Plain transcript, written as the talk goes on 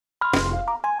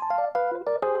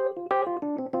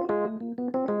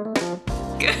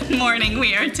Good morning.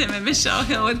 We are Tim and Michelle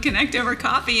Hill with Connect Over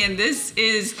Coffee, and this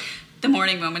is the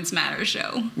Morning Moments Matter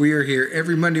show. We are here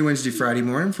every Monday, Wednesday, Friday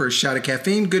morning for a shot of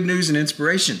caffeine, good news, and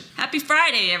inspiration. Happy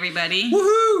Friday, everybody.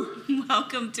 Woohoo!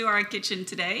 Welcome to our kitchen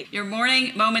today. Your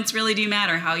morning moments really do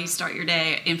matter. How you start your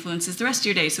day influences the rest of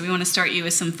your day, so we want to start you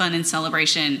with some fun and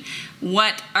celebration.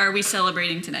 What are we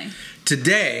celebrating today?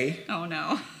 Today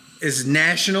is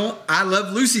National I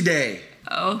Love Lucy Day.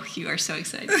 Oh, you are so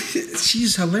excited.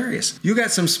 She's hilarious. You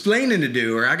got some splaining to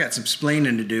do, or I got some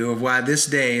splaining to do, of why this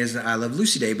day is the I Love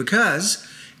Lucy Day, because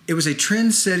it was a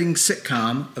trend-setting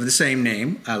sitcom of the same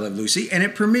name, I Love Lucy, and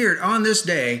it premiered on this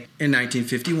day in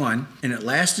 1951, and it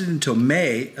lasted until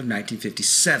May of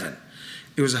 1957.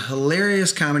 It was a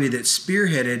hilarious comedy that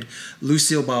spearheaded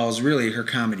Lucille Ball's, her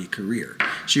comedy career.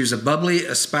 She was a bubbly,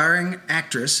 aspiring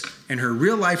actress, and her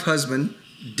real-life husband,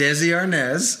 Desi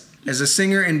Arnaz, as a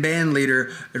singer and band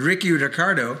leader, Ricky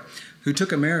Ricardo, who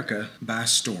took America by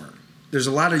storm. There's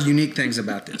a lot of unique things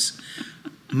about this.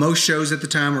 Most shows at the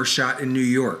time were shot in New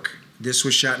York. This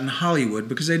was shot in Hollywood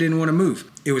because they didn't want to move.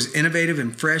 It was innovative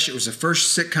and fresh. It was the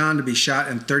first sitcom to be shot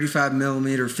in 35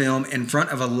 millimeter film in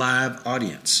front of a live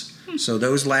audience. So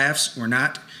those laughs were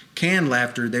not canned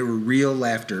laughter, they were real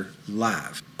laughter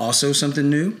live. Also something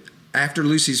new, after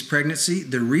Lucy's pregnancy,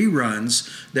 the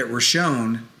reruns that were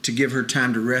shown to give her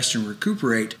time to rest and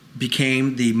recuperate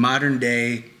became the modern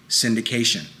day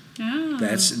syndication. Oh.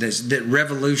 That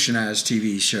revolutionized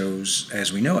TV shows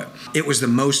as we know it. It was the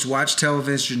most watched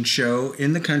television show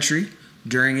in the country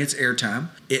during its airtime.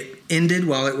 It ended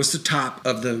while it was the top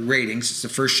of the ratings. It's the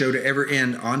first show to ever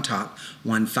end on top.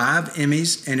 Won 5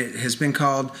 Emmys, and it has been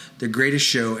called the greatest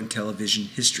show in television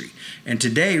history. And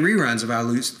today, reruns of I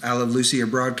Love Lucy are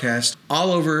broadcast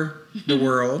all over the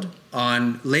world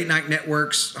on late night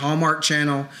networks, Hallmark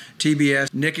Channel,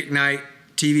 TBS, Nick at Night,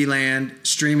 TV Land,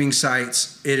 streaming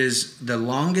sites. It is the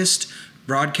longest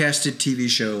broadcasted TV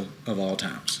show of all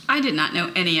times. I did not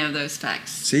know any of those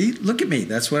facts. See, look at me.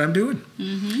 That's what I'm doing.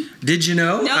 Mm-hmm. Did you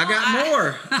know? No, I got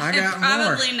more. I got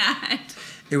more. Probably not.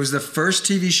 It was the first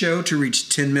TV show to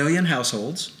reach 10 million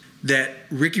households. That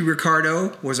Ricky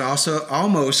Ricardo was also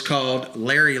almost called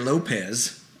Larry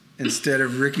Lopez instead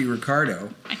of Ricky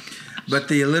Ricardo. But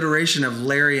the alliteration of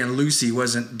Larry and Lucy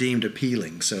wasn't deemed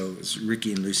appealing, so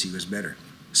Ricky and Lucy was better.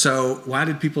 So why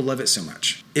did people love it so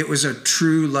much? It was a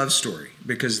true love story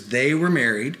because they were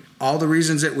married. All the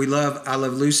reasons that we love I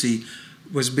Love Lucy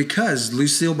was because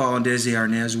Lucille Ball and Desi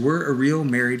Arnaz were a real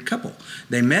married couple.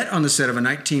 They met on the set of a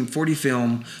 1940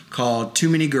 film called Too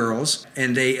Many Girls,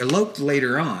 and they eloped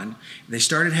later on. They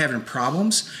started having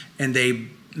problems, and they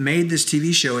made this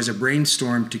TV show as a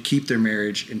brainstorm to keep their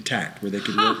marriage intact, where they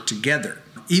could work together.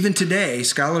 Even today,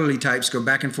 scholarly types go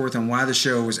back and forth on why the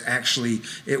show was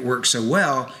it worked so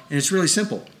well, and it's really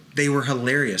simple. They were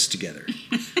hilarious together.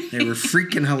 They were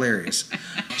freaking hilarious.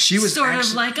 She was sort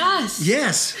of like us.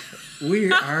 Yes, we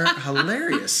are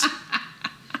hilarious.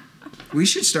 We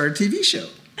should start a TV show.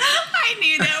 I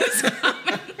knew that was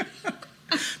coming.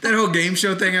 That whole game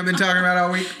show thing I've been talking about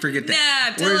all week, forget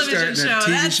that. Nah, television show.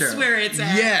 That's where it's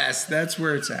at. Yes, that's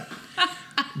where it's at.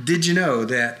 Did you know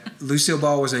that Lucille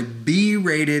Ball was a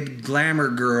B-rated glamour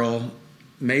girl,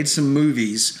 made some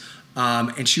movies,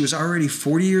 and she was already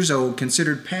 40 years old,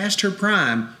 considered past her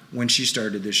prime when she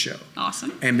started this show.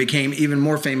 Awesome. And became even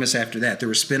more famous after that. There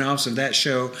were spin-offs of that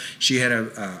show. She had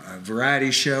a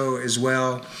variety show as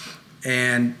well.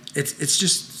 And it's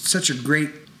just such a great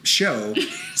show.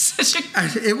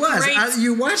 It was.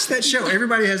 You watched that show.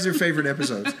 Everybody has their favorite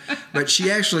episodes. But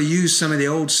she actually used some of the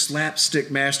old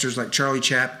slapstick masters like Charlie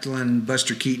Chaplin,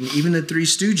 Buster Keaton, even the Three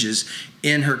Stooges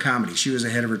in her comedy. She was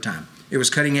ahead of her time. It was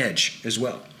cutting edge as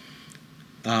well.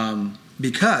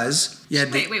 Because you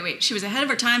had wait. She was ahead of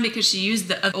her time because she used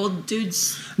the old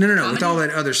dudes. No. Comedy? With all that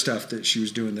other stuff that she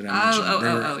was doing that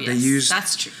I mentioned. Yes.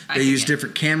 That's true. They used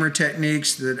different camera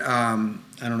techniques that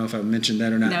I don't know if I mentioned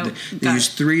that or not. No, they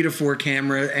used 3 to 4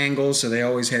 camera angles, so they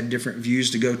always had different views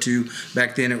to go to.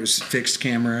 Back then, it was fixed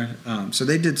camera. So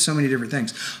they did so many different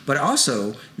things. But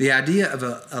also, the idea of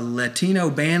a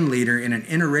Latino band leader in an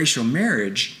interracial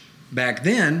marriage back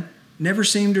then never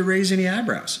seemed to raise any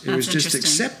eyebrows. It was just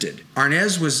accepted.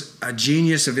 Arnaz was a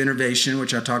genius of innovation,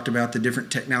 which I talked about, the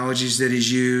different technologies that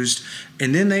he's used.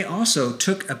 And then they also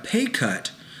took a pay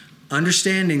cut,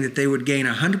 understanding that they would gain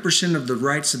 100% of the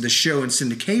rights of the show in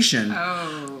syndication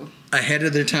ahead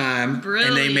of their time. Brilliant.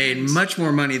 And they made much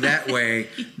more money that way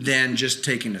than just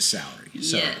taking a salary.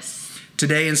 So yes.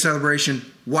 Today in celebration,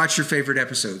 watch your favorite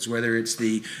episodes, whether it's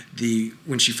the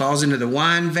when she falls into the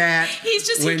wine vat. He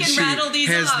can rattle these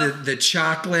off. Has the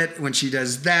chocolate, when she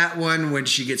does that one, when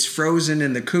she gets frozen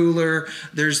in the cooler.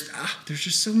 There's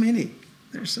just so many.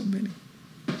 There's so many.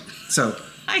 So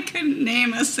I couldn't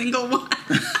name a single one.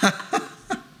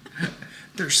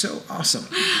 they're so awesome.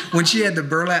 When she had the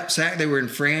burlap sack, they were in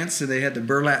France, and they had the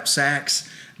burlap sacks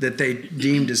that they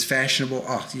deemed as fashionable.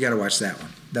 Oh, you got to watch that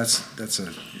one. That's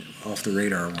a off the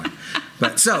radar one.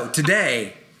 But so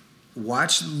today,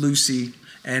 watch Lucy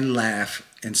and laugh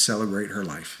and celebrate her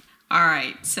life. All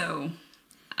right, so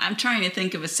I'm trying to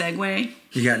think of a segue.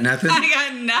 You got nothing? I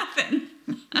got nothing.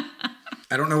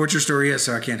 I don't know what your story is,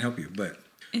 so I can't help you. But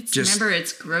Remember,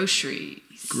 it's groceries.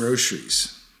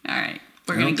 Groceries. All right,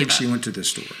 we're I going don't to think give she up. went to this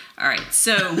store. All right,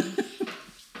 so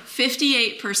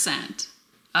 58%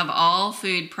 of all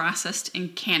food processed in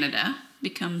Canada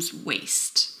becomes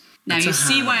waste. Now That's you a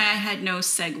see high. why I had no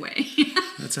segue.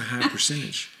 That's a high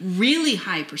percentage. Really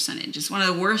high percentage. It's one of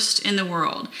the worst in the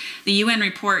world. The UN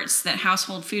reports that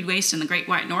household food waste in the Great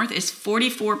White North is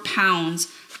 44 pounds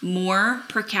more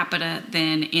per capita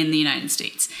than in the United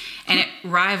States. And it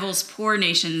rivals poor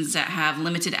nations that have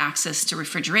limited access to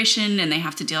refrigeration and they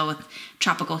have to deal with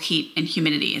tropical heat and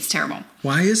humidity. It's terrible.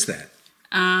 Why is that?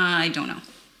 I don't know.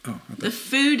 Oh, I The thought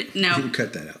food, you no. can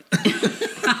cut that out.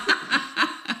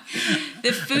 The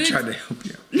I food tried to help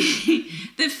you.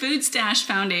 The Food Stash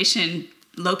Foundation,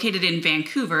 located in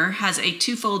Vancouver, has a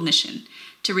twofold mission: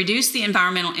 to reduce the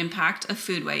environmental impact of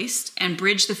food waste and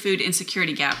bridge the food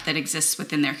insecurity gap that exists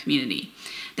within their community.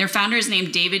 Their founder is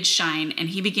named David Shine, and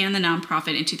he began the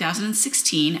nonprofit in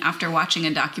 2016 after watching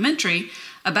a documentary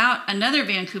about another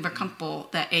Vancouver couple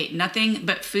that ate nothing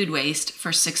but food waste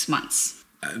for 6 months.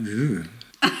 Ooh.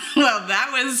 Well, that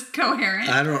was coherent.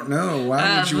 I don't know.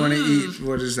 Why would you want to eat?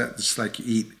 What is that? It's like you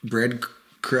eat bread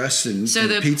crust and, So and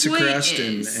the pizza point crust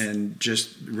is- and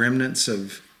just remnants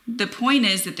of. The point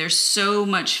is that there's so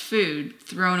much food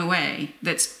thrown away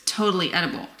that's totally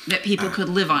edible that people could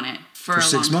live on it for a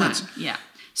 6 long months. time. Yeah.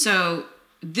 So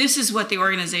this is what the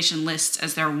organization lists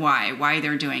as their why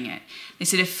they're doing it. They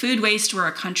said if food waste were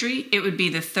a country, it would be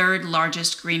the third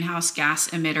largest greenhouse gas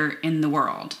emitter in the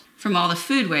world from all the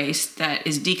food waste that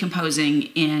is decomposing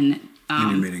in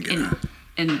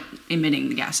emitting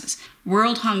the gases.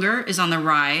 World hunger is on the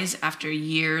rise after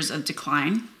years of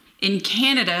decline. In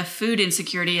Canada, food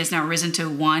insecurity has now risen to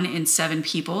 1 in 7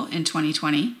 people in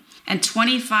 2020. And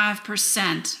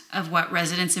 25% of what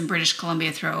residents in British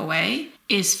Columbia throw away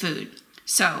is food.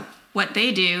 So what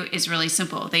they do is really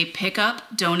simple. They pick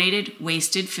up donated,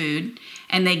 wasted food,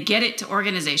 and they get it to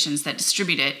organizations that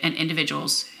distribute it and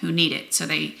individuals who need it. So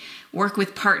they work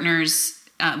with partners.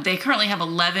 They currently have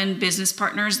 11 business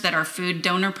partners that are food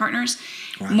donor partners.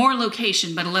 Wow. More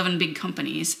location, but 11 big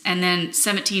companies, and then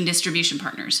 17 distribution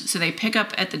partners. So they pick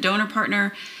up at the donor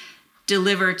partner,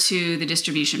 deliver to the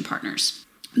distribution partners.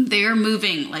 They're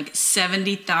moving like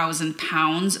 70,000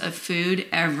 pounds of food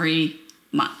every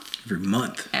month.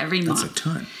 Every month. That's a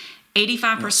ton.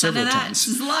 85% of that tons.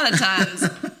 is a lot of tons.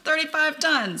 35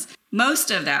 tons.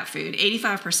 Most of that food,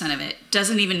 85% of it,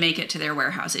 doesn't even make it to their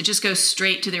warehouse. It just goes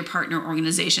straight to their partner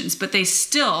organizations. But they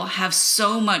still have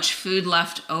so much food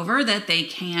left over that they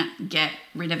can't get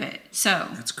rid of it. So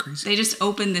That's crazy. they just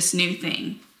opened this new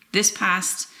thing this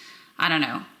past, I don't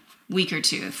know, week or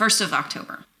two, 1st of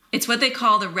October. It's what they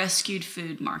call the Rescued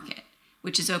Food Market,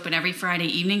 which is open every Friday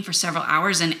evening for several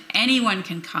hours, and anyone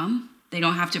can come. They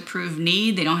don't have to prove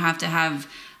need. They don't have to have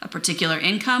a particular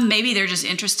income. Maybe they're just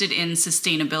interested in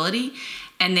sustainability,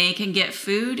 and they can get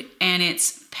food, and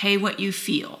it's pay what you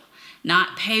feel,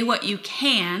 not pay what you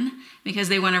can, because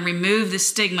they want to remove the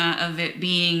stigma of it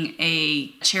being a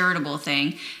charitable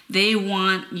thing. They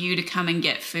want you to come and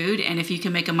get food, and if you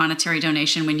can make a monetary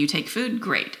donation when you take food,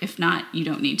 great. If not, you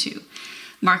don't need to.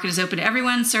 Market is open to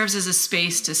everyone, serves as a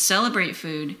space to celebrate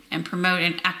food and promote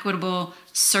an equitable,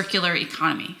 circular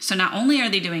economy. So not only are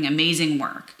they doing amazing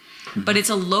work, but it's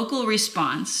a local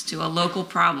response to a local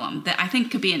problem that I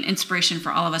think could be an inspiration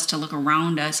for all of us to look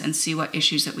around us and see what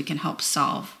issues that we can help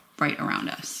solve right around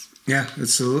us. Yeah,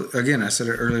 again, I said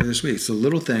it earlier this week. It's the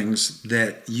little things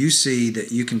that you see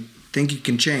that you can think you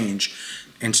can change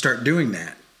and start doing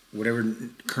that, whatever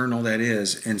kernel that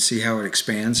is, and see how it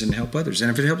expands and help others.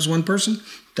 And if it helps one person,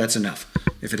 that's enough.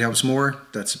 If it helps more,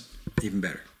 that's even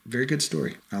better. Very good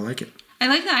story. I like it. I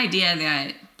like the idea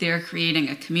that they're creating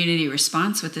a community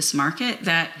response with this market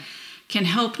that can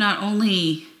help not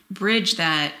only bridge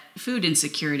that food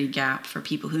insecurity gap for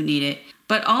people who need it,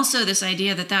 but also this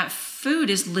idea that that food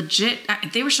is legit.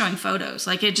 They were showing photos.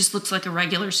 Like, it just looks like a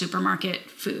regular supermarket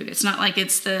food. It's not like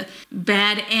it's the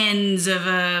bad ends of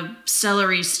a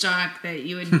celery stalk that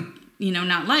you would,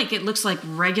 not like. It looks like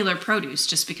regular produce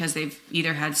just because they've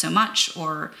either had so much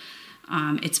or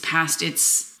it's past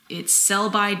its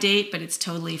sell-by date, but it's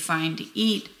totally fine to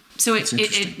eat. So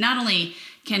it not only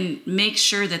can make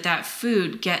sure that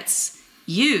food gets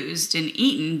used and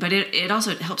eaten, but it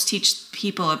also helps teach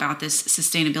people about this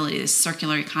sustainability, this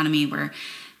circular economy where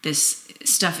this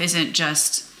stuff isn't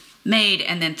just made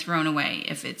and then thrown away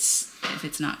if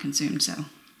it's not consumed. So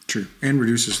true. And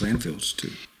reduces landfills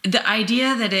too. The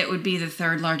idea that it would be the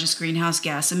third largest greenhouse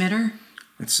gas emitter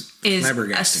is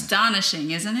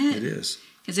astonishing, isn't it? It is.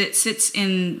 Because it sits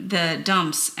in the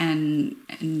dumps and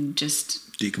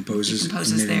just decomposes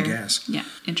there. Gas. Yeah,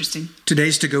 interesting.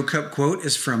 Today's To Go Cup quote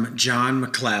is from John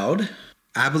McLeod.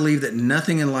 I believe that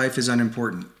nothing in life is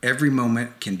unimportant. Every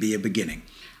moment can be a beginning.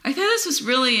 I thought this was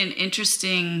really an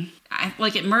interesting,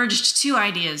 it merged two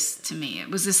ideas to me. It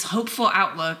was this hopeful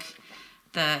outlook,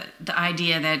 the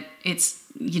idea that it's,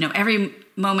 every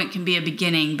moment can be a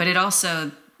beginning, but it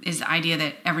also is the idea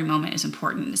that every moment is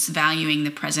important. It's valuing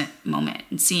the present moment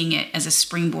and seeing it as a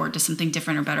springboard to something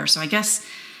different or better. So I guess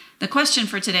the question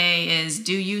for today is,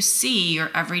 do you see your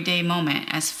everyday moment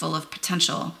as full of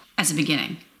potential as a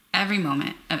beginning? Every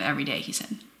moment of every day, he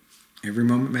said. Every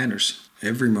moment matters.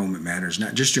 Every moment matters,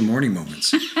 not just your morning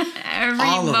moments. Every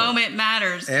moment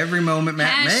matters. Every moment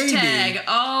matters. Hashtag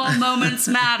all moments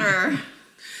matter.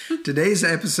 Today's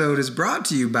episode is brought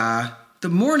to you by the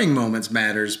Morning Moments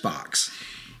Matters box.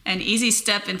 An easy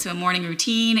step into a morning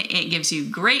routine. It gives you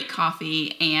great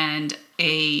coffee and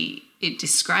it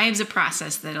describes a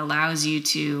process that allows you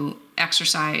to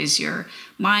exercise your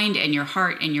mind and your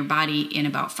heart and your body in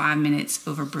about 5 minutes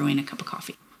over brewing a cup of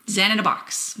coffee. Zen in a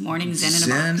box. Morning Zen in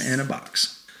a box. Zen in a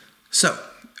box. So,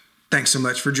 thanks so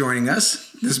much for joining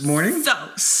us this morning.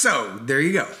 So, there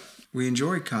you go. We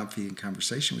enjoy coffee and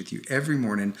conversation with you every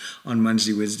morning on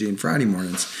Monday, Wednesday, and Friday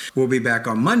mornings. We'll be back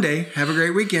on Monday. Have a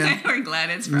great weekend. We're glad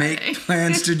it's Friday. Make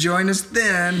plans to join us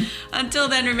then. Until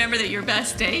then, remember that your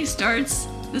best day starts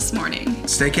this morning.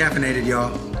 Stay caffeinated,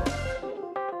 y'all.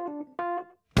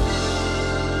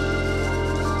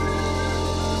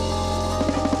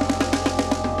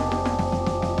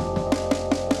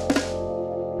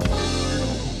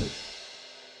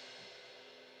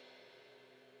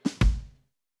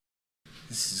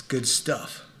 This is good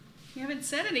stuff. You haven't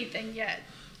said anything yet.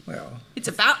 Well, it's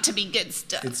about to be good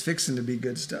stuff. It's fixing to be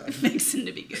good stuff. Fixing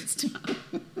to be good stuff.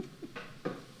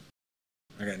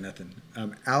 I got nothing.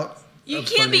 I'm out. You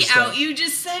can't be out. You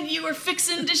just said you were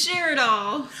fixing to share it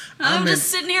all. I'm just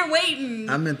sitting here waiting.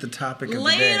 I meant the topic of the day.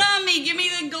 Lay it on me. Give me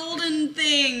the golden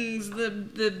things.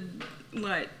 The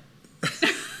what?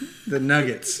 The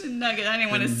nuggets. The nugget. I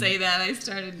didn't want to say that. I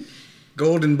started.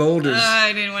 Golden boulders.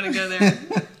 I didn't want to go there.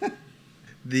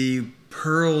 The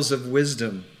pearls of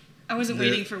wisdom. I wasn't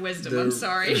waiting for wisdom. I'm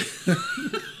sorry.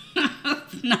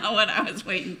 Not what I was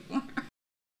waiting for.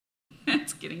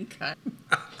 It's getting cut.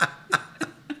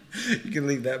 You can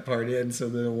leave that part in so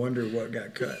they'll wonder what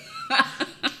got cut.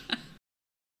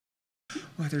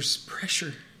 Why, there's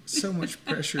pressure. So much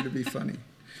pressure to be funny.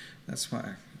 That's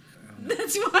why.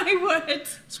 That's why what?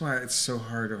 That's why it's so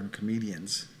hard on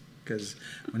comedians. Because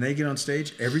when they get on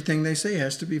stage, everything they say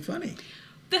has to be funny.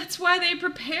 That's why they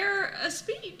prepare a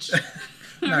speech.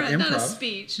 Not improv. Not a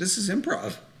speech. This is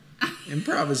improv.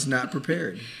 Improv is not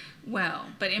prepared. Well,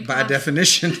 but improv... By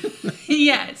definition.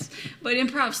 Yes, but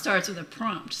improv starts with a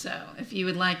prompt. So if you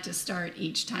would like to start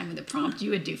each time with a prompt,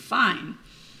 you would do fine.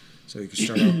 So you could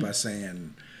start off by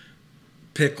saying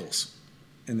pickles.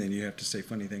 And then you have to say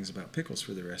funny things about pickles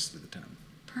for the rest of the time.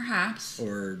 Perhaps.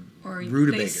 Or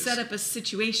rutabagas. They set up a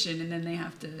situation and then they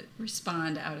have to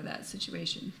respond out of that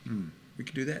situation. We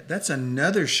could do that. That's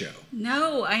another show.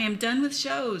 No, I am done with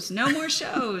shows. No more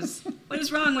shows. What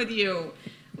is wrong with you?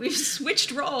 We've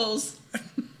switched roles.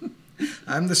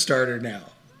 I'm the starter now.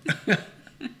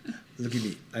 Look at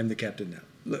me. I'm the captain now.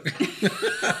 Look.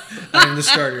 I'm the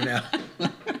starter now.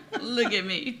 Look at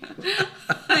me.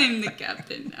 I'm the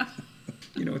captain now.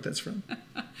 You know what that's from?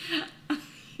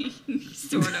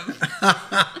 Sort of.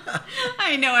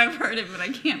 I know I've heard it, but I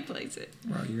can't place it.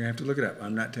 Well, you're going to have to look it up.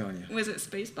 I'm not telling you. Was it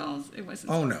Spaceballs? It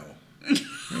wasn't. Oh, no.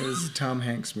 It was a Tom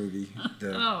Hanks movie.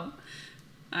 Oh.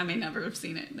 I may never have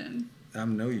seen it then. I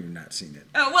know you've not seen it.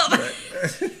 Oh, well.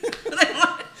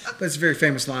 But it's a very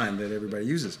famous line that everybody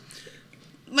uses.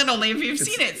 But only if you've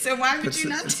seen it, so why would you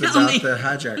not tell me? It's about the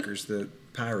hijackers, the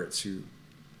pirates who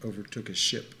overtook his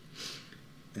ship.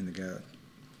 And the guy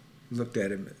looked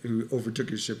at him, who overtook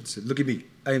his ship, and said, "Look at me,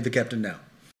 I am the captain now."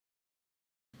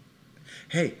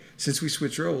 Hey, since we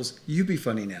switched roles, you be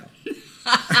funny now.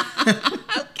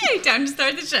 Okay, time to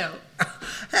start the show.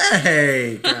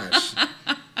 Hey, gosh.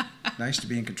 Nice to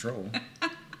be in control.